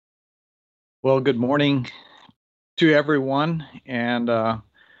Well, good morning to everyone, and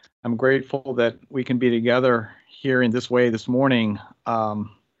I'm grateful that we can be together here in this way this morning.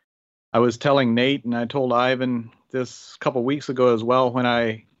 Um, I was telling Nate, and I told Ivan this a couple weeks ago as well, when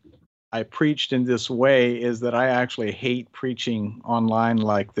I preached in this way, is that I actually hate preaching online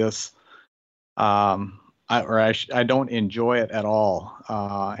like this. I don't enjoy it at all.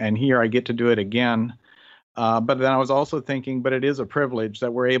 And here I get to do it again. But then I was also thinking, but it is a privilege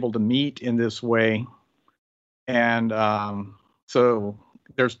that we're able to meet in this way, and so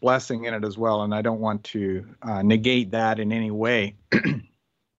there's blessing in it as well, and I don't want to negate that in any way.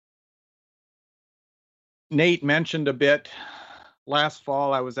 Nate mentioned a bit last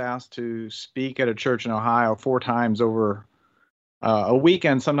fall. I was asked to speak at a church in Ohio 4 times over a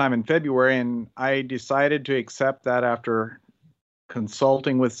weekend sometime in February, and I decided to accept that after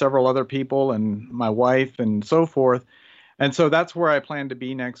consulting with several other people and my wife and so forth. And so that's where I plan to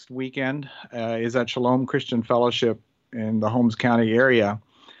be next weekend, is at Shalom Christian Fellowship in the Holmes County area.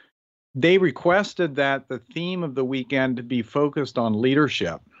 They requested that the theme of the weekend be focused on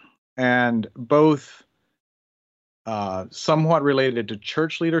leadership, and both somewhat related to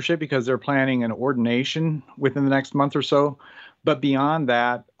church leadership because they're planning an ordination within the next month or so. But beyond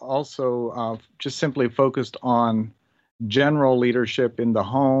that, also just simply focused on general leadership in the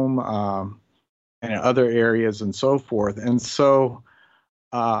home, and in other areas and so forth. And so,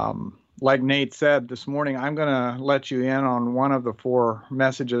 like Nate said this morning, I'm going to let you in on one of the 4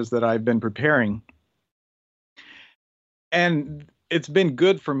 messages that I've been preparing. And it's been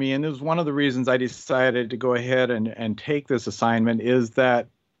good for me. And it was one of the reasons I decided to go ahead and take this assignment, is that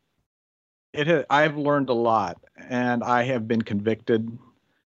I've learned a lot, and I have been convicted.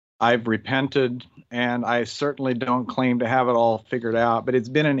 I've repented, and I certainly don't claim to have it all figured out, but it's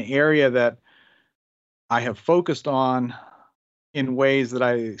been an area that I have focused on in ways that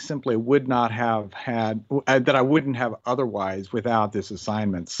I simply would not have had, that I wouldn't have otherwise without this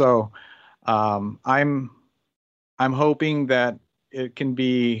assignment. So I'm hoping that it can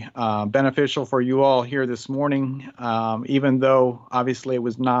be beneficial for you all here this morning, even though obviously it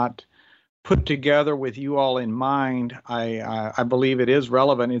was not put together with you all in mind. I believe it is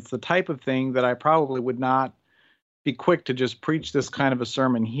relevant. It's the type of thing that I probably would not be quick to just preach this kind of a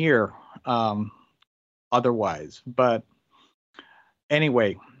sermon here otherwise. But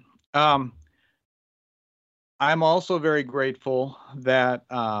anyway, I'm also very grateful that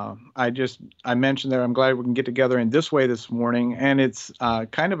I mentioned that I'm glad we can get together in this way this morning, and it's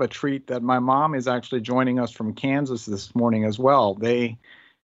kind of a treat that my mom is actually joining us from Kansas this morning as well.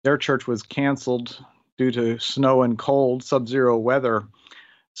 Their church was canceled due to snow and cold, sub-zero weather,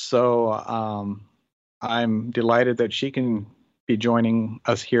 so I'm delighted that she can be joining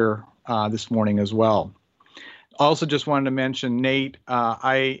us here this morning as well. Also, just wanted to mention, Nate,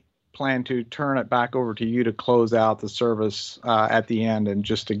 I plan to turn it back over to you to close out the service at the end, and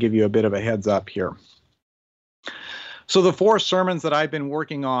just to give you a bit of a heads up here. So the 4 sermons that I've been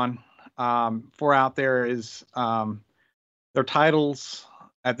working on for out there is, their titles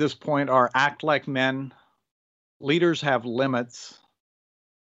at this point are Act Like Men, Leaders Have Limits,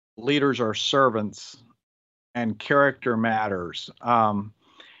 Leaders Are Servants, and Character Matters. And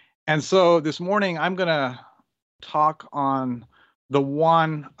so this morning I'm going to talk on the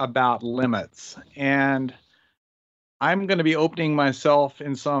one about limits. And I'm going to be opening myself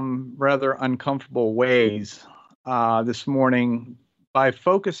in some rather uncomfortable ways this morning by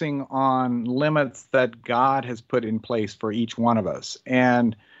focusing on limits that God has put in place for each one of us.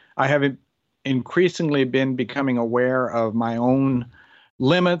 And I have increasingly been becoming aware of my own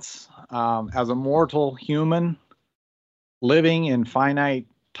limits as a mortal human living in finite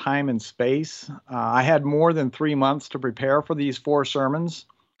time and space. I had more than 3 months to prepare for these 4 sermons.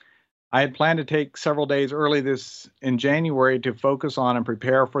 I had planned to take several days early in January to focus on and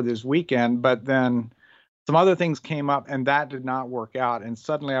prepare for this weekend, but then some other things came up and that did not work out. And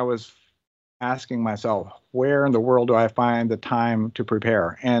suddenly I was asking myself, where in the world do I find the time to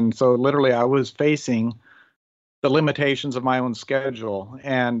prepare? And so literally I was facing the limitations of my own schedule.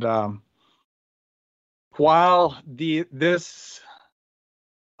 And while this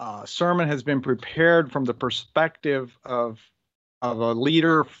sermon has been prepared from the perspective of a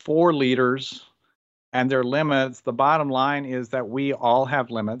leader for leaders and their limits, the bottom line is that we all have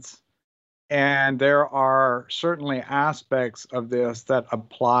limits. And there are certainly aspects of this that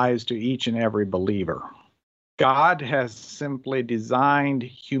applies to each and every believer. God has simply designed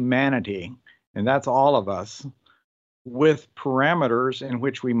humanity, and that's all of us, with parameters in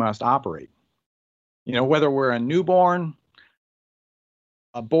which we must operate. You know, whether we're a newborn,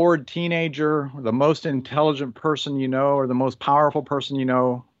 a bored teenager, the most intelligent person you know, or the most powerful person you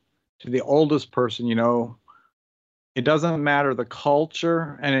know, to the oldest person, it doesn't matter the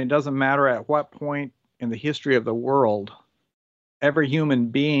culture, and it doesn't matter at what point in the history of the world, every human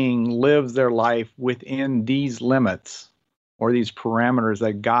being lives their life within these limits or these parameters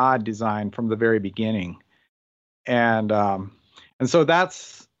that God designed from the very beginning. And so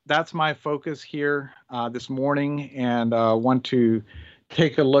that's my focus here this morning, and want to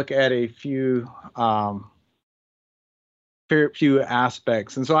take a look at a few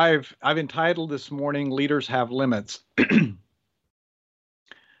aspects. And so I've entitled this morning, Leaders Have Limits.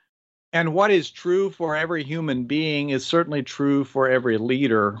 And what is true for every human being is certainly true for every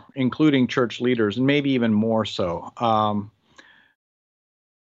leader, including church leaders, and maybe even more so.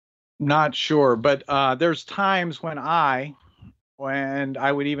 Not sure, but there's times when I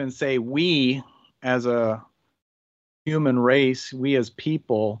would even say we as a human race, we as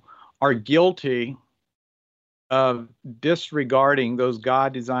people, are guilty of disregarding those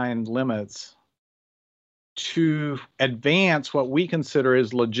God-designed limits to advance what we consider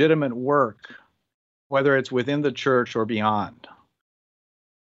is legitimate work, whether it's within the church or beyond.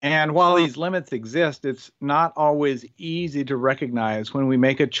 And while these limits exist, it's not always easy to recognize when we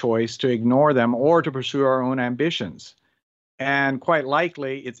make a choice to ignore them or to pursue our own ambitions. And quite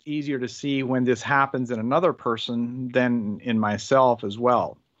likely, it's easier to see when this happens in another person than in myself as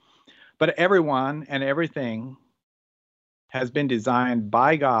well. But everyone and everything has been designed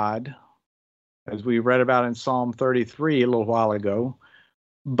by God, as we read about in Psalm 33 a little while ago,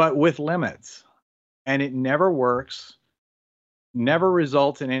 but with limits. And it never works, never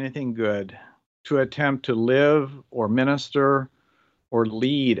results in anything good to attempt to live or minister or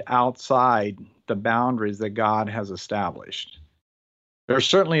lead outside the boundaries that God has established. There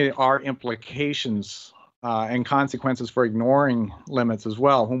certainly are implications and consequences for ignoring limits as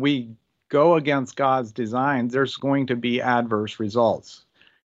well. When we go against God's designs, there's going to be adverse results.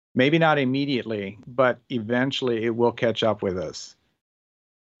 Maybe not immediately, but eventually it will catch up with us.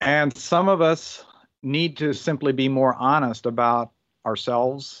 And some of us need to simply be more honest about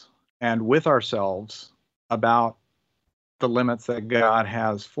ourselves and with ourselves about the limits that God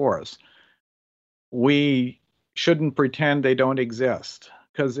has for us. We shouldn't pretend they don't exist,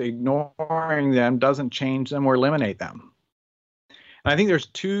 because ignoring them doesn't change them or eliminate them. And I think there's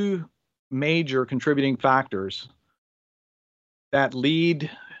two major contributing factors that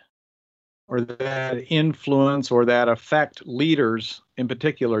lead or that influence or that affect leaders in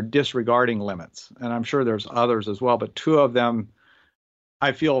particular disregarding limits. And I'm sure there's others as well, but two of them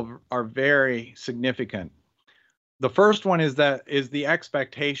I feel are very significant. The first one is the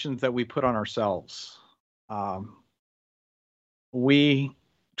expectations that we put on ourselves. We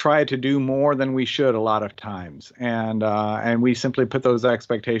try to do more than we should a lot of times, and we simply put those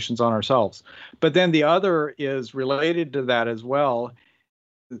expectations on ourselves. But then the other is related to that as well.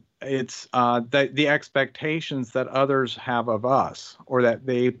 It's the expectations that others have of us or that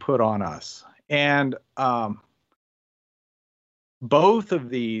they put on us. And both of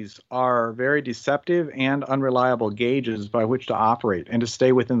these are very deceptive and unreliable gauges by which to operate and to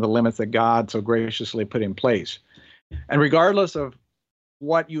stay within the limits that God so graciously put in place. And regardless of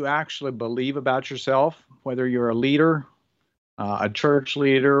what you actually believe about yourself, whether you're a leader, a church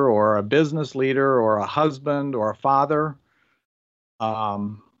leader, or a business leader, or a husband, or a father,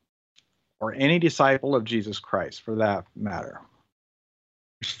 or any disciple of Jesus Christ for that matter,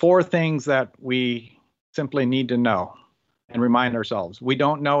 there's four things that we simply need to know and remind ourselves. We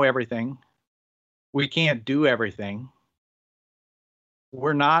don't know everything. We can't do everything.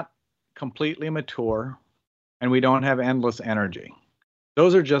 We're not completely mature, and we don't have endless energy.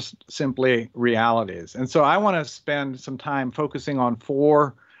 Those are just simply realities. And so I want to spend some time focusing on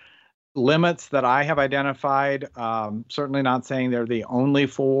four limits that I have identified. Certainly not saying they're the only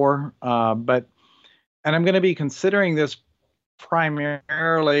four, and I'm going to be considering this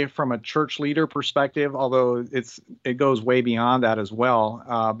primarily from a church leader perspective, although it goes way beyond that as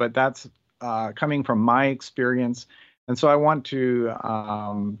well. But that's coming from my experience, and so I want to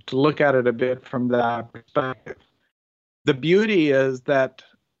look at it a bit from that perspective. The beauty is that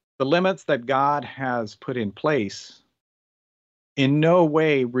the limits that God has put in place in no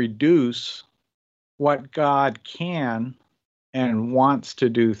way reduce what God can and wants to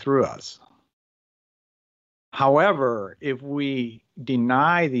do through us. However, if we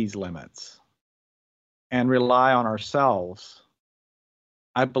deny these limits and rely on ourselves,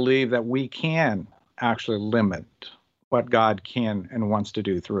 I believe that we can actually limit what God can and wants to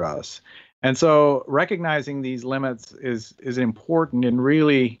do through us. And so recognizing these limits is important in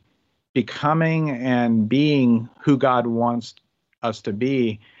really becoming and being who God wants us to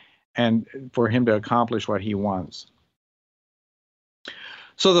be and for him to accomplish what he wants.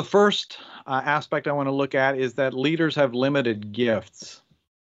 So the first aspect I want to look at is that leaders have limited gifts.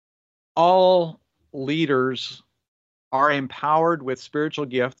 All leaders are empowered with spiritual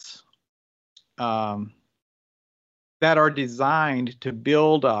gifts that are designed to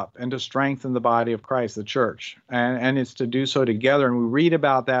build up and to strengthen the body of Christ, the church. And it's to do so together. And we read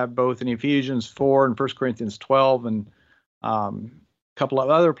about that both in Ephesians 4 and 1 Corinthians 12 and a couple of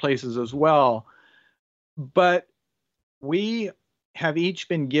other places as well. But we have each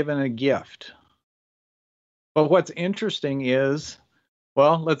been given a gift. But what's interesting is,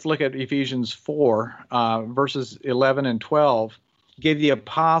 well, let's look at Ephesians 4, verses 11 and 12. Gave the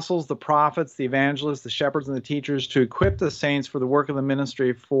apostles, the prophets, the evangelists, the shepherds, and the teachers to equip the saints for the work of the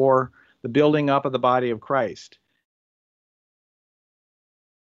ministry, for the building up of the body of Christ.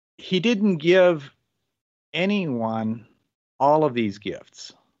 He didn't give anyone all of these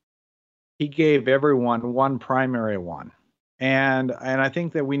gifts. He gave everyone one primary one. And I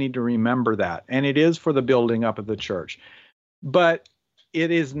think that we need to remember that. And it is for the building up of the church. But it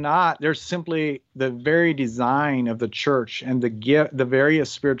is not, there's simply the very design of the church and the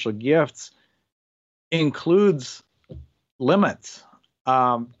various spiritual gifts includes limits.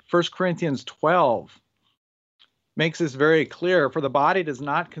 1 Corinthians 12 makes this very clear, for the body does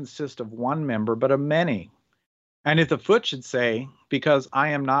not consist of one member, but of many. And if the foot should say, because I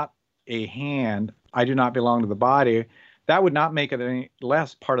am not a hand, I do not belong to the body, that would not make it any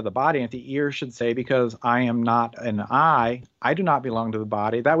less part of the body. And if the ear should say, because I am not an eye, I do not belong to the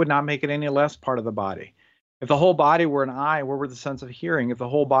body, that would not make it any less part of the body. If the whole body were an eye, where were the sense of hearing? If the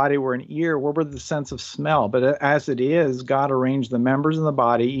whole body were an ear, where were the sense of smell? But as it is, God arranged the members in the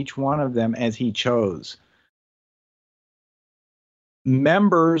body, each one of them as he chose.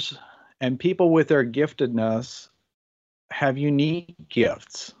 Members and people with their giftedness have unique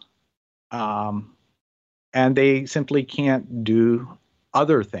gifts. And they simply can't do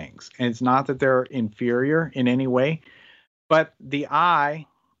other things. And it's not that they're inferior in any way, but the eye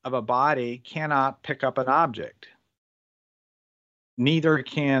of a body cannot pick up an object. Neither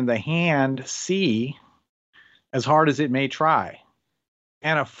can the hand see, as hard as it may try.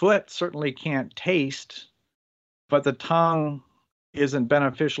 And a foot certainly can't taste, but the tongue isn't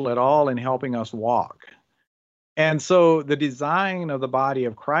beneficial at all in helping us walk. And so the design of the body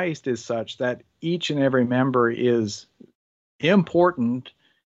of Christ is such that each and every member is important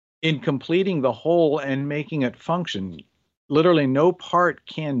in completing the whole and making it function. Literally, no part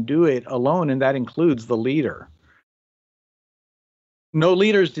can do it alone, and that includes the leader. No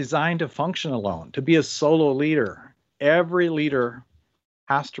leader is designed to function alone, to be a solo leader. Every leader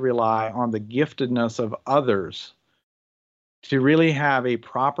has to rely on the giftedness of others to really have a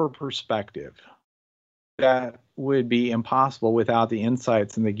proper perspective that would be impossible without the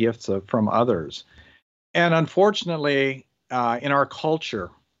insights and the gifts from others. And unfortunately, in our culture,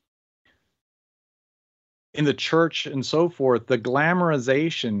 in the church and so forth, the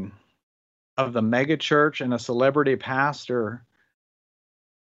glamorization of the megachurch and a celebrity pastor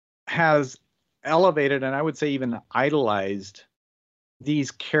has elevated, and I would say even idolized,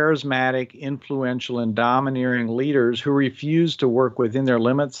 these charismatic, influential, and domineering leaders who refuse to work within their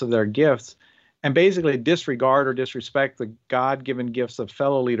limits of their gifts and basically disregard or disrespect the God-given gifts of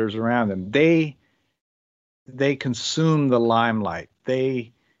fellow leaders around them. They consume the limelight.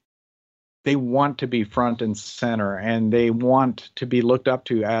 They want to be front and center, and they want to be looked up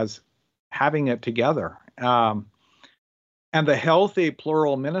to as having it together. And the healthy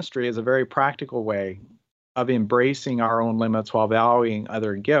plural ministry is a very practical way of embracing our own limits while valuing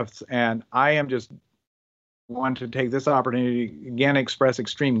other gifts. And I am just want to take this opportunity again, express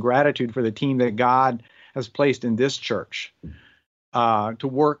extreme gratitude for the team that God has placed in this church to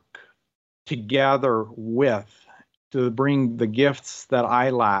work together with, to bring the gifts that I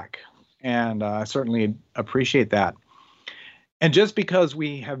lack. And I certainly appreciate that. And just because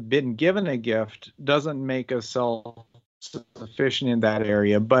we have been given a gift doesn't make us self-sufficient in that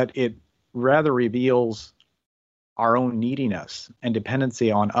area, but it rather reveals our own neediness and dependency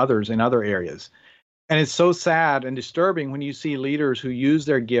on others in other areas. And it's so sad and disturbing when you see leaders who use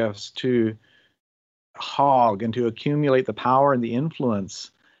their gifts to hog and to accumulate the power and the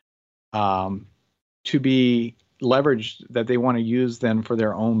influence to be leveraged, that they want to use them for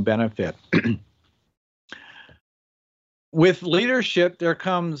their own benefit. With leadership, there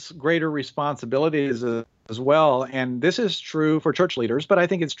comes greater responsibilities as well. And this is true for church leaders, but I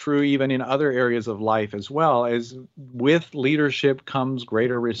think it's true even in other areas of life as well. As with leadership comes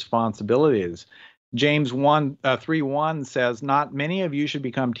greater responsibilities. James 3:1 says, "Not many of you should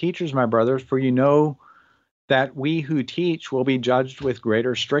become teachers, my brothers, for you know that we who teach will be judged with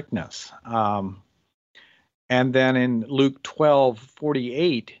greater strictness." And then in Luke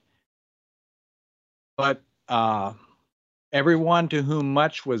 12:48, but everyone to whom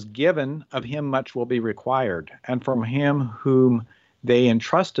much was given, of him much will be required. And from him whom they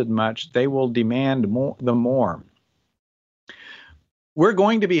entrusted much, they will demand the more. We're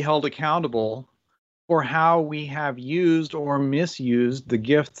going to be held accountable for how we have used or misused the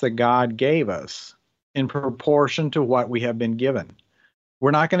gifts that God gave us in proportion to what we have been given.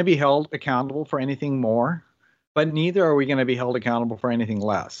 We're not going to be held accountable for anything more, but neither are we going to be held accountable for anything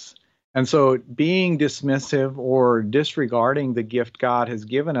less. And so being dismissive or disregarding the gift God has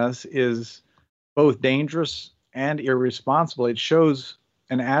given us is both dangerous and irresponsible. It shows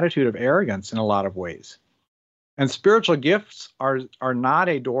an attitude of arrogance in a lot of ways. And spiritual gifts are not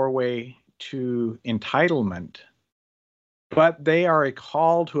a doorway to entitlement, but they are a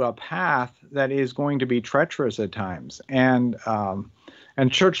call to a path that is going to be treacherous at times. And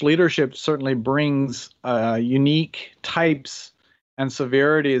church leadership certainly brings unique types and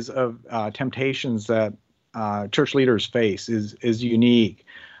severities of temptations that church leaders face is unique.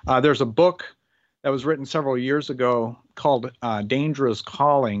 There's a book that was written several years ago called Dangerous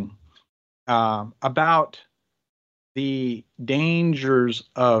Calling about the dangers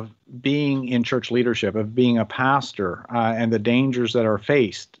of being in church leadership, of being a pastor, and the dangers that are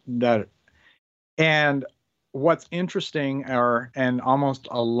faced. And what's interesting and almost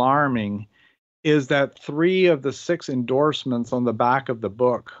alarming is that 3 of the 6 endorsements on the back of the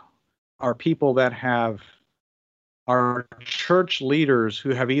book are people that are church leaders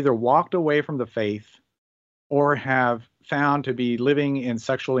who have either walked away from the faith or have found to be living in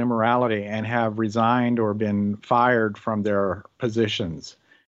sexual immorality and have resigned or been fired from their positions.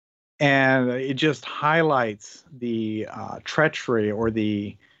 And it just highlights the treachery or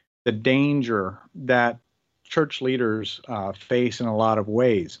the danger that church leaders face in a lot of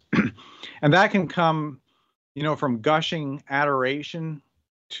ways. And that can come, from gushing adoration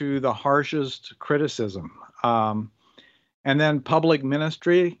to the harshest criticism. And then public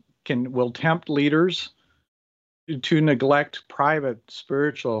ministry will tempt leaders to neglect private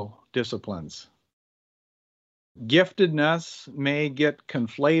spiritual disciplines. Giftedness may get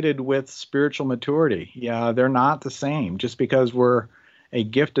conflated with spiritual maturity. Yeah, they're not the same. Just because we're a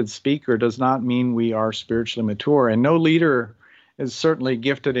gifted speaker does not mean we are spiritually mature. And no leader is certainly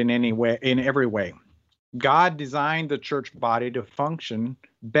gifted in every way. God designed the church body to function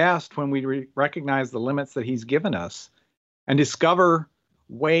best when we recognize the limits that he's given us and discover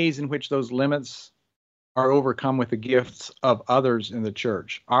ways in which those limits are overcome with the gifts of others in the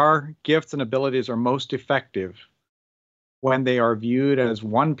church. Our gifts and abilities are most effective when they are viewed as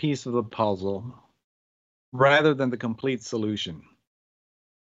one piece of the puzzle rather than the complete solution.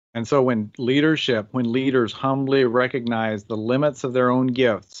 And so when leaders humbly recognize the limits of their own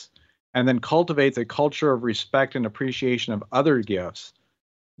gifts and then cultivates a culture of respect and appreciation of other gifts,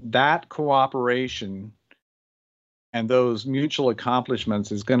 that cooperation and those mutual accomplishments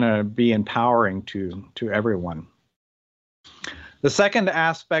is going to be empowering to everyone. The second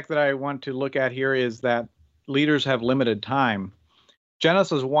aspect that I want to look at here is that leaders have limited time.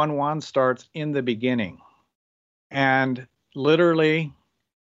 Genesis 1:1 starts in the beginning. And literally,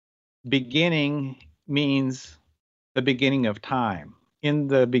 beginning means the beginning of time. In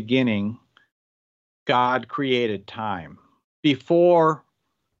the beginning, God created time. Before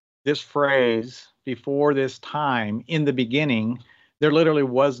this phrase, before this time, in the beginning, there literally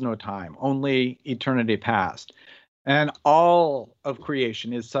was no time, only eternity past. And all of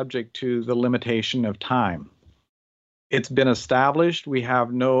creation is subject to the limitation of time. It's been established. We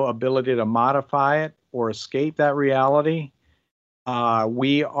have no ability to modify it or escape that reality.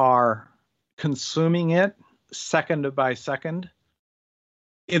 We are consuming it second by second.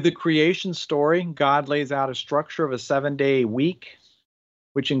 In the creation story, God lays out a structure of a 7-day week,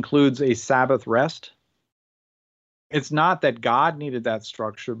 which includes a Sabbath rest. It's not that God needed that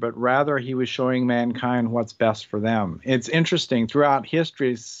structure, but rather he was showing mankind what's best for them. It's interesting, throughout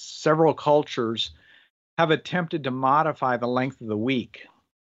history, several cultures have attempted to modify the length of the week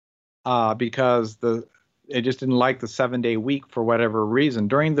because they just didn't like the 7-day week for whatever reason.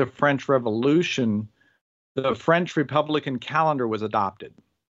 During the French Revolution, the French Republican calendar was adopted.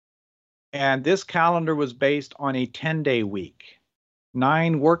 And this calendar was based on a 10-day week,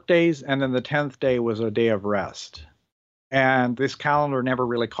 9 work days, and then the 10th day was a day of rest. And this calendar never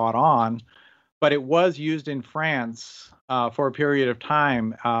really caught on, but it was used in France for a period of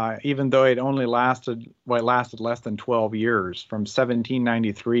time, even though it only lasted less than 12 years, from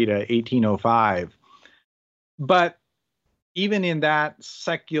 1793 to 1805. But even in that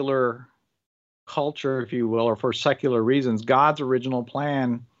secular culture, if you will, or for secular reasons, God's original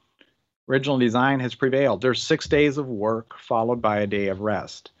plan Original design has prevailed. There's 6 days of work followed by a day of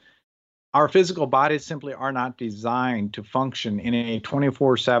rest. Our physical bodies simply are not designed to function in a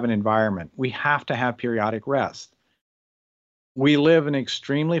 24/7 environment. We have to have periodic rest. We live in an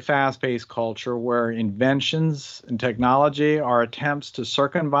extremely fast-paced culture where inventions and technology are attempts to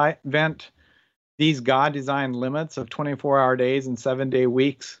circumvent these God-designed limits of 24-hour days and 7-day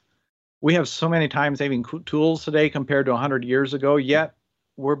weeks. We have so many time-saving tools today compared to 100 years ago, yet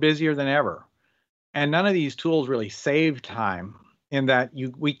we're busier than ever. And none of these tools really save time in that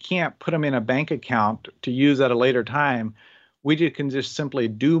we can't put them in a bank account to use at a later time. We can just simply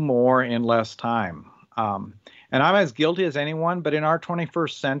do more in less time. And I'm as guilty as anyone, but in our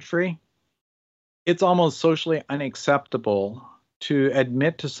 21st century, it's almost socially unacceptable to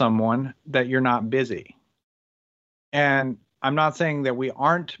admit to someone that you're not busy. And I'm not saying that we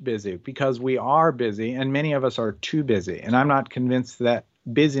aren't busy, because we are busy, and many of us are too busy. And I'm not convinced that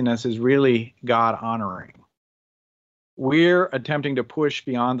busyness is really God honoring. We're attempting to push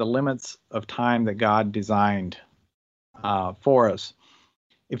beyond the limits of time that God designed for us.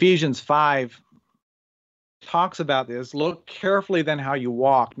 Ephesians 5 talks about this. Look carefully then how you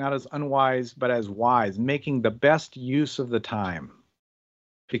walk, not as unwise, but as wise, making the best use of the time,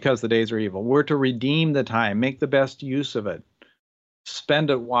 because the days are evil. We're to redeem the time, make the best use of it, spend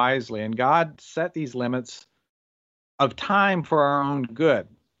it wisely. And God set these limits of time for our own good.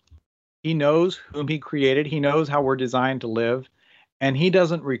 He knows whom he created. He knows how we're designed to live. And he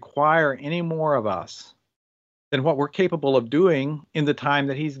doesn't require any more of us than what we're capable of doing in the time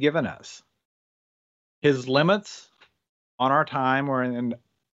that he's given us. His limits on our time, or in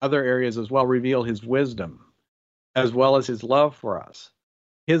other areas as well, reveal his wisdom as well as his love for us.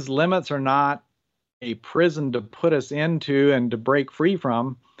 His limits are not a prison to put us into and to break free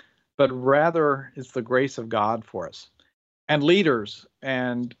from, but rather it's the grace of God for us. And leaders,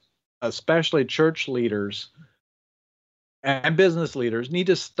 and especially church leaders and business leaders, need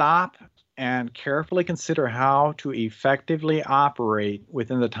to stop and carefully consider how to effectively operate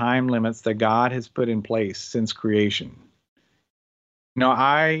within the time limits that God has put in place since creation. You know,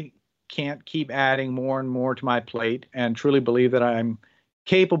 I can't keep adding more and more to my plate and truly believe that I'm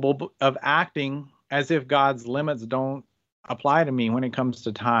capable of acting as if God's limits don't apply to me when it comes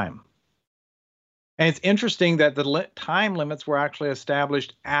to time. And it's interesting that the time limits were actually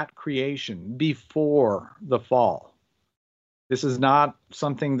established at creation, before the fall. This is not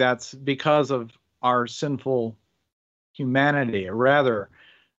something that's because of our sinful humanity. Rather,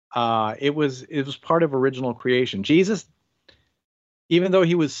 it was part of original creation. Jesus, even though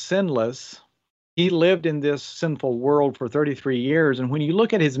he was sinless, he lived in this sinful world for 33 years. And when you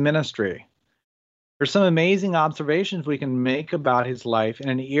look at his ministry, there's some amazing observations we can make about his life in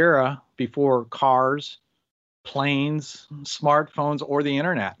an era before cars, planes, smartphones, or the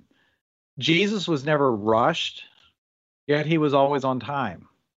internet. Jesus was never rushed, yet he was always on time.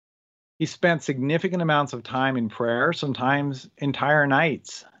 He spent significant amounts of time in prayer, sometimes entire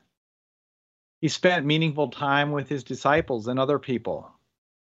nights. He spent meaningful time with his disciples and other people.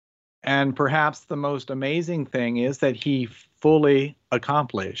 And perhaps the most amazing thing is that he fully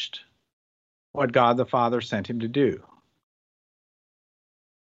accomplished what God the Father sent him to do.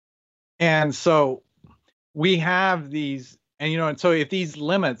 And so we have these, and so if these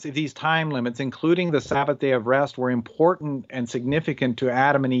time limits, including the Sabbath day of rest, were important and significant to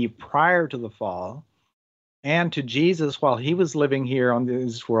Adam and Eve prior to the fall, and to Jesus while he was living here on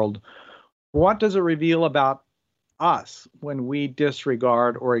this world, what does it reveal about us when we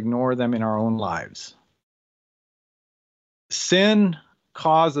disregard or ignore them in our own lives? Sin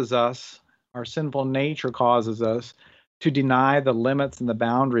causes us, our sinful nature causes us to deny the limits and the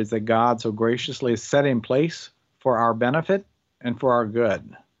boundaries that God so graciously set in place for our benefit and for our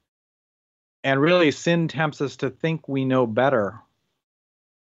good. And really, sin tempts us to think we know better,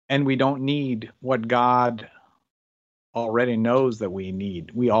 and we don't need what God already knows that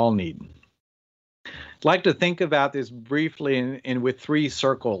we all need. I'd like to think about this briefly with 3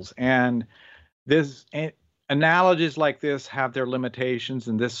 circles. And analogies like this have their limitations,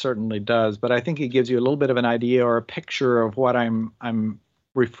 and this certainly does, but I think it gives you a little bit of an idea or a picture of what I'm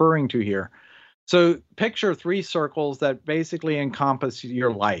referring to here. So picture 3 circles that basically encompass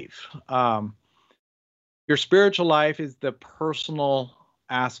your life. Your spiritual life is the personal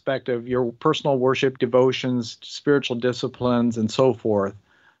aspect of your personal worship, devotions, spiritual disciplines, and so forth.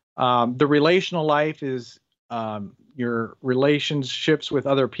 The relational life is your relationships with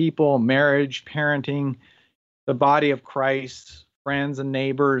other people, marriage, parenting, the body of Christ, friends and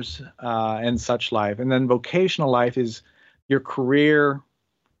neighbors, and such life. And then vocational life is your career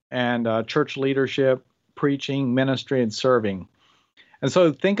and church leadership, preaching, ministry, and serving. And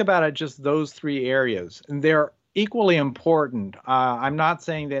so think about it, just those three areas, and they're equally important. I'm not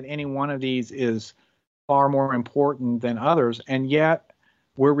saying that any one of these is far more important than others, and yet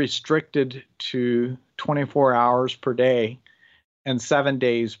we're restricted to 24 hours per day and 7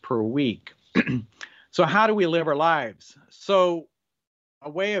 days per week. So how do we live our lives? So a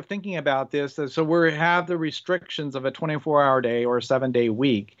way of thinking about this is, so we have the restrictions of a 24-hour day or a 7-day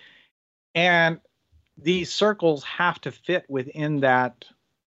week, and these circles have to fit within that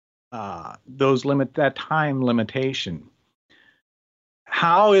that time limitation.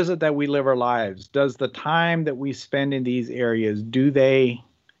 How is it that we live our lives? Does the time that we spend in these areas, do they?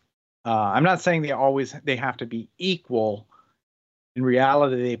 I'm not saying they have to be equal. In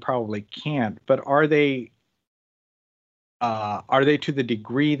reality, they probably can't. But are they to the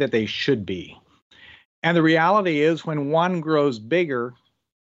degree that they should be? And the reality is, when one grows bigger,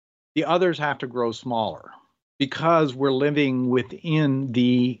 the others have to grow smaller, because we're living within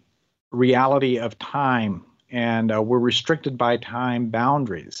the reality of time, and we're restricted by time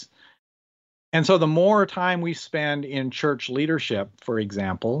boundaries. And so the more time we spend in church leadership, for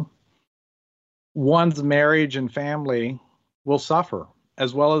example, one's marriage and family will suffer,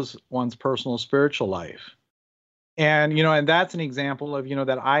 as well as one's personal spiritual life. And, and that's an example of,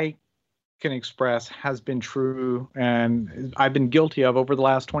 that I can express has been true, and I've been guilty of over the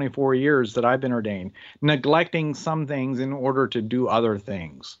last 24 years that I've been ordained, neglecting some things in order to do other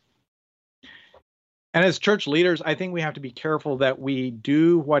things. And as church leaders, I think we have to be careful that we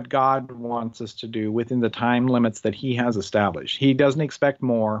do what God wants us to do within the time limits that He has established. He doesn't expect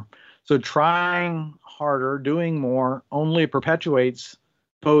more. So trying harder, doing more, only perpetuates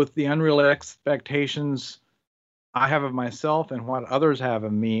both the unreal expectations I have of myself and what others have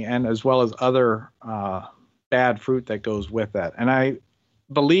of me, and as well as other bad fruit that goes with that. And I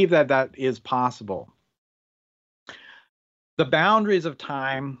believe that that is possible. The boundaries of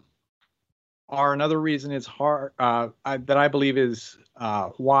time are another reason it's hard, that I believe is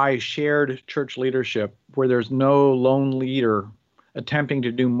why shared church leadership, where there's no lone leader attempting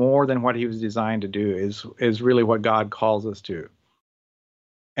to do more than what he was designed to do, is really what God calls us to.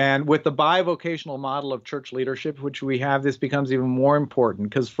 And with the bivocational model of church leadership, which we have, this becomes even more important,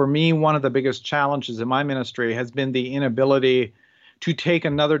 because for me, one of the biggest challenges in my ministry has been the inability to take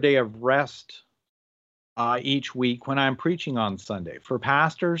another day of rest each week when I'm preaching on Sunday. For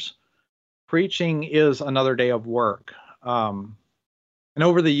pastors, preaching is another day of work. And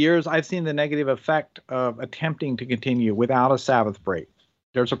over the years, I've seen the negative effect of attempting to continue without a Sabbath break.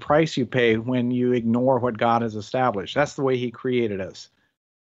 There's a price you pay when you ignore what God has established. That's the way He created us.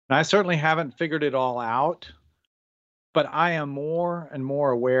 And I certainly haven't figured it all out, but I am more and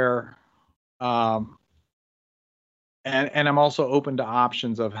more aware, and I'm also open to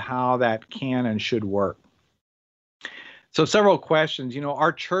options of how that can and should work. So several questions.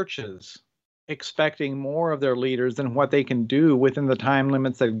 Are churches expecting more of their leaders than what they can do within the time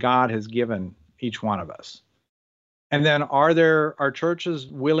limits that God has given each one of us? And then are churches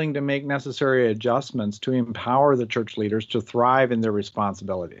willing to make necessary adjustments to empower the church leaders to thrive in their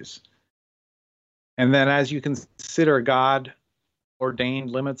responsibilities? And then as you consider God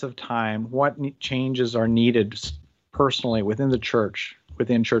ordained limits of time, what changes are needed personally within the church,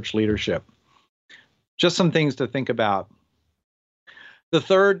 within church leadership? Just some things to think about. The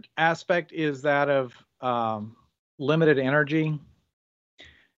third aspect is that of limited energy.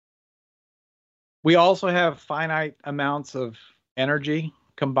 We also have finite amounts of energy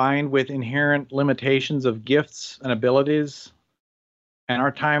combined with inherent limitations of gifts and abilities and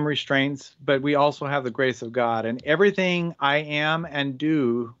our time restraints, but we also have the grace of God. And everything I am and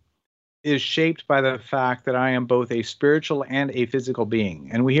do is shaped by the fact that I am both a spiritual and a physical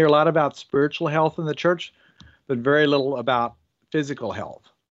being. And we hear a lot about spiritual health in the church, but very little about physical health.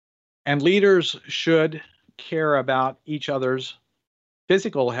 And leaders should care about each other's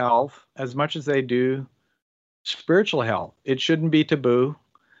physical health as much as they do spiritual health. It shouldn't be taboo,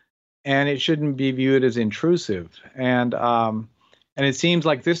 and it shouldn't be viewed as intrusive. And it seems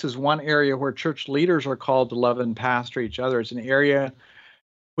like this is one area where church leaders are called to love and pastor each other. It's an area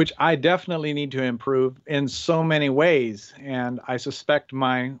which I definitely need to improve in so many ways. And I suspect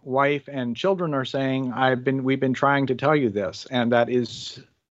my wife and children are saying, we've been trying to tell you this, and that is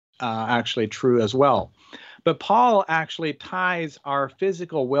actually true as well. But Paul actually ties our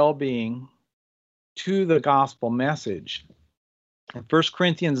physical well-being to the gospel message. In 1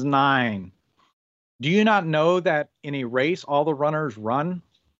 Corinthians 9, do you not know that in a race all the runners run,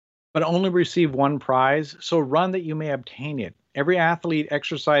 but only receive one prize? So run that you may obtain it. Every athlete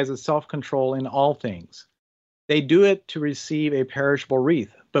exercises self-control in all things. They do it to receive a perishable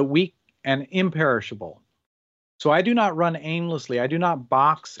wreath, but we an imperishable. So I do not run aimlessly. I do not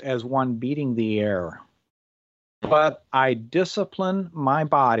box as one beating the air, but I discipline my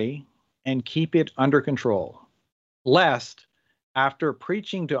body and keep it under control, lest after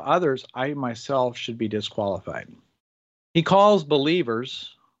preaching to others, I myself should be disqualified. He calls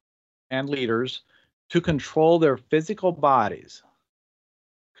believers and leaders to control their physical bodies.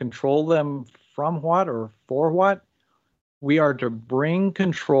 Control them from what or for what? We are to bring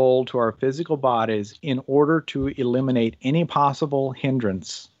control to our physical bodies in order to eliminate any possible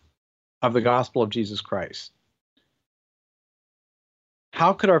hindrance of the gospel of Jesus Christ.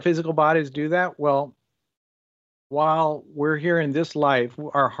 How could our physical bodies do that? Well, while we're here in this life,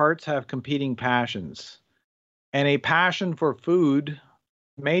 our hearts have competing passions. And a passion for food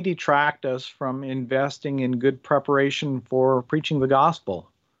may detract us from investing in good preparation for preaching the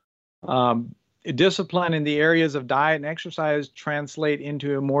gospel. Discipline in the areas of diet and exercise translate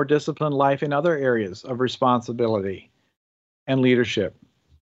into a more disciplined life in other areas of responsibility and leadership.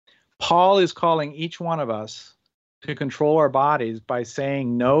 Paul is calling each one of us to control our bodies by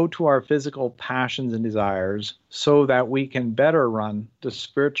saying no to our physical passions and desires so that we can better run the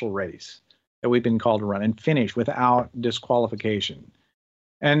spiritual race that we've been called to run and finish without disqualification.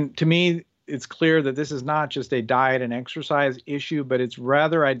 And to me, it's clear that this is not just a diet and exercise issue, but it's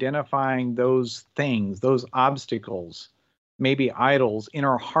rather identifying those things, those obstacles, maybe idols in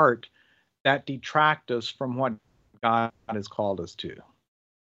our heart that detract us from what God has called us to.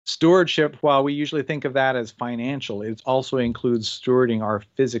 Stewardship, while we usually think of that as financial, it also includes stewarding our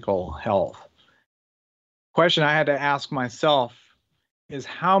physical health. Question I had to ask myself is,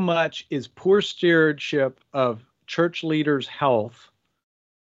 how much is poor stewardship of church leaders' health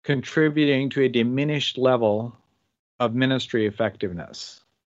contributing to a diminished level of ministry effectiveness?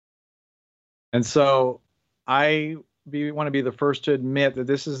 And so I want to be the first to admit that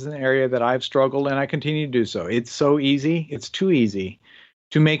this is an area that I've struggled, and I continue to do so. It's so easy, it's too easy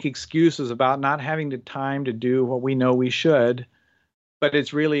to make excuses about not having the time to do what we know we should, but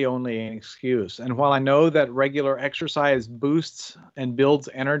it's really only an excuse. And while I know that regular exercise boosts and builds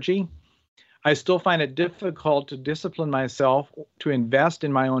energy, I still find it difficult to discipline myself to invest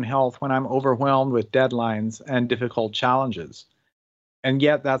in my own health when I'm overwhelmed with deadlines and difficult challenges. And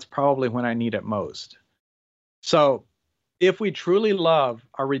yet that's probably when I need it most. So if we truly love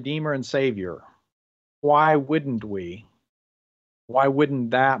our Redeemer and Savior, why wouldn't we? Why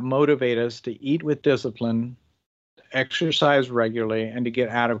wouldn't that motivate us to eat with discipline, to exercise regularly, and to get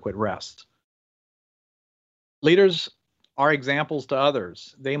adequate rest? Leaders are examples to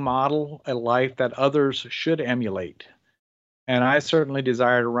others. They model a life that others should emulate. And I certainly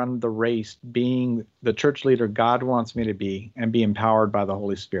desire to run the race being the church leader God wants me to be and be empowered by the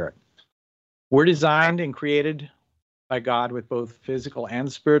Holy Spirit. We're designed and created by God with both physical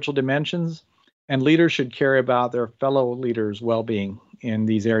and spiritual dimensions, and leaders should care about their fellow leaders' well-being in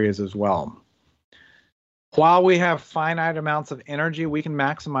these areas as well. While we have finite amounts of energy, we can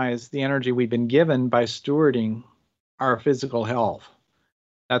maximize the energy we've been given by stewarding our physical health.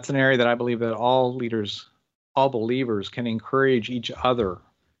 That's an area that I believe that all leaders, all believers can encourage each other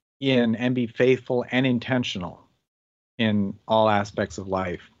in and be faithful and intentional in all aspects of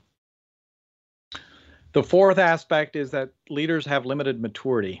life. The fourth aspect is that leaders have limited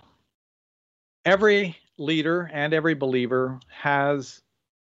maturity. Every leader and every believer has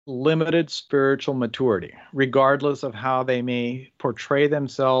limited spiritual maturity, regardless of how they may portray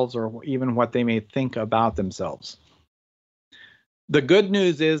themselves or even what they may think about themselves. The good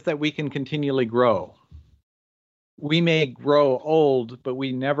news is that we can continually grow. We may grow old, but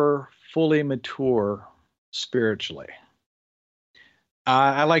we never fully mature spiritually.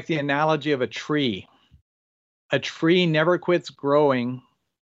 I like the analogy of a tree. A tree never quits growing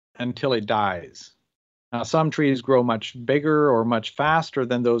until it dies. Now, some trees grow much bigger or much faster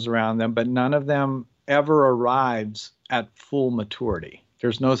than those around them, but none of them ever arrives at full maturity.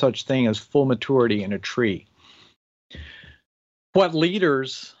 There's no such thing as full maturity in a tree. What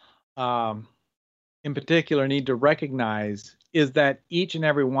leaders in particular need to recognize is that each and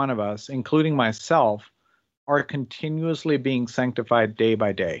every one of us, including myself, are continuously being sanctified day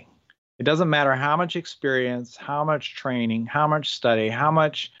by day. It doesn't matter how much experience, how much training, how much study, how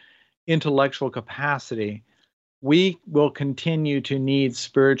much intellectual capacity, we will continue to need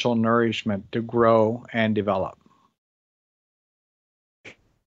spiritual nourishment to grow and develop.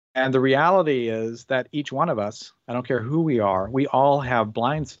 And the reality is that each one of us, I don't care who we are, we all have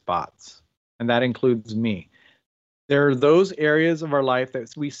blind spots, and that includes me. There are those areas of our life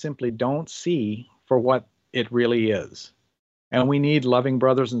that we simply don't see for what it really is. And we need loving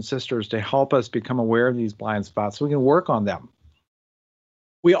brothers and sisters to help us become aware of these blind spots so we can work on them.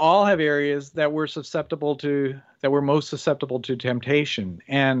 We all have areas that we're most susceptible to temptation.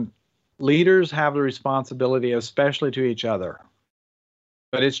 And leaders have the responsibility, especially to each other,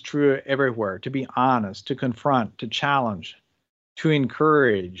 but it's true everywhere, to be honest, to confront, to challenge, to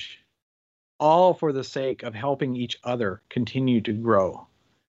encourage, all for the sake of helping each other continue to grow.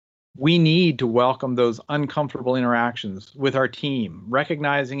 We need to welcome those uncomfortable interactions with our team,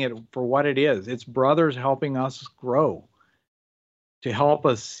 recognizing it for what it is. It's brothers helping us grow, to help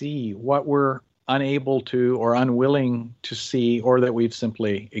us see what we're unable to or unwilling to see, or that we've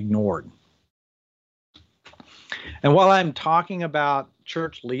simply ignored. And while I'm talking about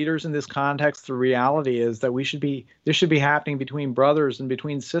church leaders in this context, the reality is that this should be happening between brothers and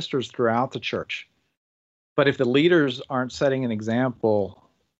between sisters throughout the church. But if the leaders aren't setting an example,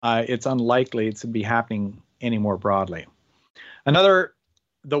 it's unlikely to be happening any more broadly. The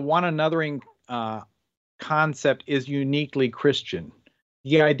one anothering concept is uniquely Christian.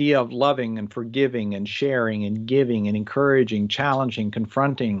 The idea of loving and forgiving and sharing and giving and encouraging, challenging,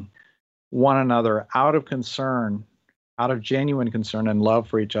 confronting one another out of genuine concern and love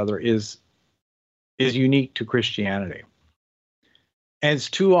for each other is unique to Christianity. And it's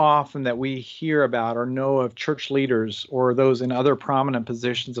too often that we hear about or know of church leaders or those in other prominent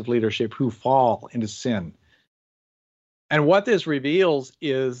positions of leadership who fall into sin. And what this reveals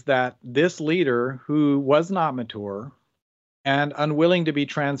is that this leader, who was not mature and unwilling to be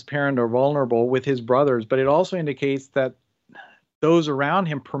transparent or vulnerable with his brothers, but it also indicates that those around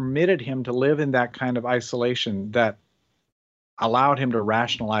him permitted him to live in that kind of isolation that allowed him to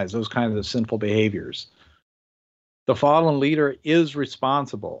rationalize those kinds of sinful behaviors. The fallen leader is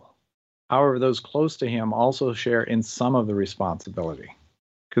responsible. However, those close to him also share in some of the responsibility,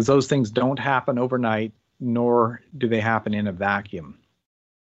 because those things don't happen overnight, nor do they happen in a vacuum.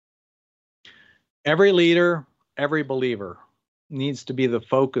 Every leader, every believer needs to be the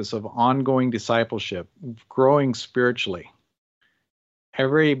focus of ongoing discipleship, growing spiritually.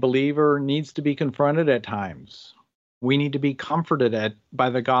 Every believer needs to be confronted at times. We need to be comforted by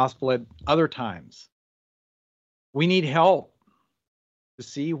the gospel at other times. We need help to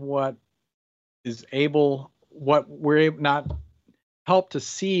see help to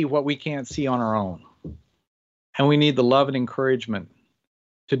see what we can't see on our own. And we need the love and encouragement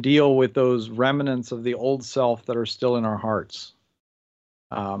to deal with those remnants of the old self that are still in our hearts.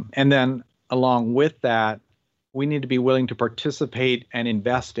 And then along with that, we need to be willing to participate and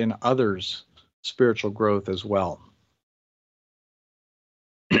invest in others' spiritual growth as well.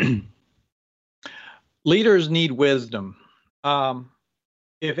 Leaders need wisdom.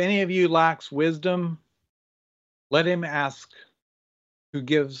 If any of you lacks wisdom, let him ask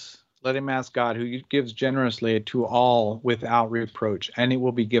God, who gives generously to all without reproach, and it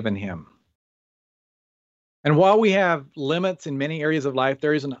will be given him. And while we have limits in many areas of life,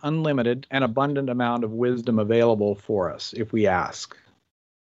 there is an unlimited and abundant amount of wisdom available for us if we ask.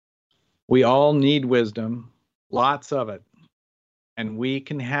 We all need wisdom, lots of it, and we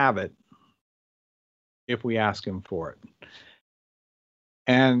can have it if we ask him for it.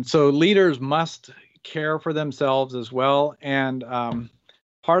 And so leaders must care for themselves as well. And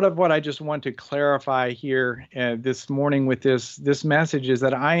part of what I just want to clarify here this morning with this message is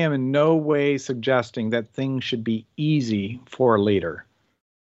that I am in no way suggesting that things should be easy for a leader.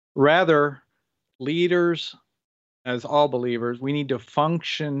 Rather, leaders, as all believers, we need to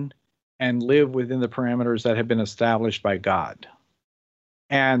function and live within the parameters that have been established by God.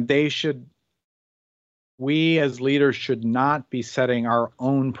 And we as leaders should not be setting our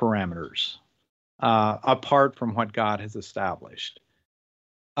own parameters apart from what God has established.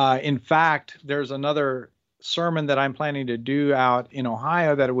 In fact, there's another sermon that I'm planning to do out in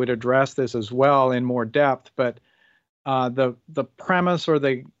Ohio that would address this as well in more depth. But the premise or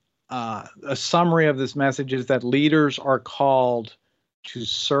a summary of this message is that leaders are called to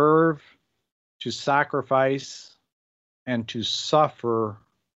serve, to sacrifice, and to suffer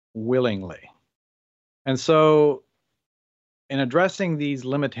willingly. And so in addressing these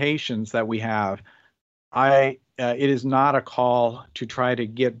limitations that we have, it is not a call to try to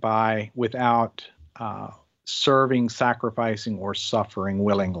get by without serving, sacrificing, or suffering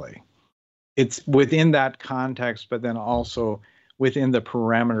willingly. It's within that context, but then also within the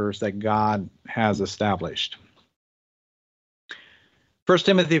parameters that God has established. 1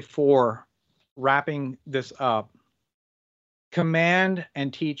 Timothy 4, wrapping this up, command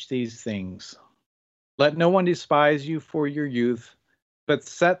and teach these things. Let no one despise you for your youth, but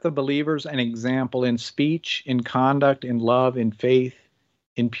set the believers an example in speech, in conduct, in love, in faith,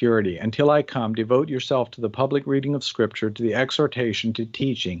 in purity. Until I come, devote yourself to the public reading of Scripture, to the exhortation, to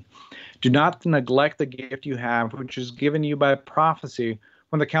teaching. Do not neglect the gift you have, which is given you by prophecy,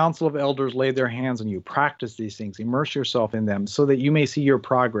 when the council of elders lay their hands on you. Practice these things, immerse yourself in them so that you may see your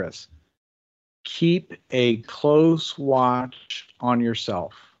progress. Keep a close watch on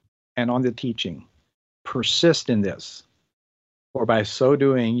yourself and on the teaching. Persist in this, for by so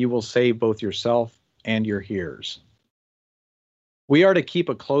doing, you will save both yourself and your hearers. We are to keep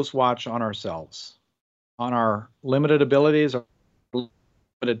a close watch on ourselves, on our limited abilities, our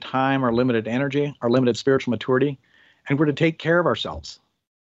limited time, our limited energy, our limited spiritual maturity, and we're to take care of ourselves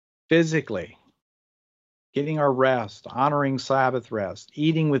physically, getting our rest, honoring Sabbath rest,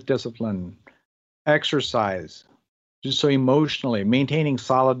 eating with discipline, exercise, just so emotionally, maintaining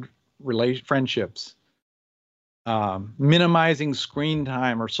solid friendships, minimizing screen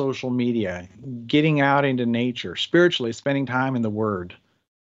time or social media, getting out into nature, spiritually, spending time in the Word,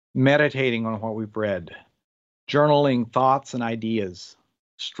 meditating on what we've read, journaling thoughts and ideas,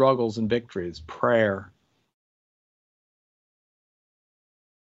 struggles and victories, prayer.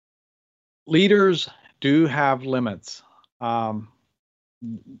 Leaders do have limits, but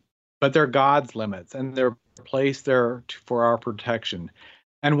they're God's limits, and they're placed there for our protection.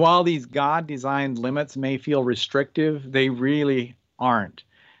 And while these God-designed limits may feel restrictive, they really aren't.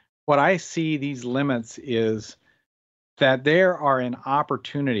 What I see these limits is that there are an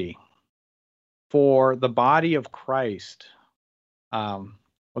opportunity for the body of Christ.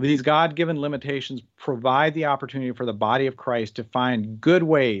 These God-given limitations provide the opportunity for the body of Christ to find good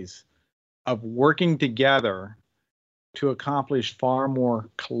ways of working together to accomplish far more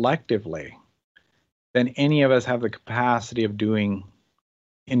collectively than any of us have the capacity of doing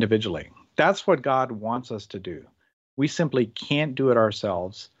individually. That's what God wants us to do. We simply can't do it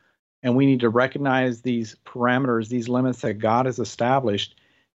ourselves, and we need to recognize these parameters, these limits that God has established,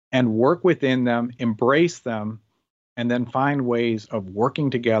 and work within them, embrace them, and then find ways of working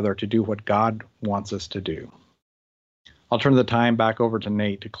together to do what God wants us to do. I'll turn the time back over to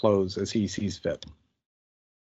Nate to close as he sees fit.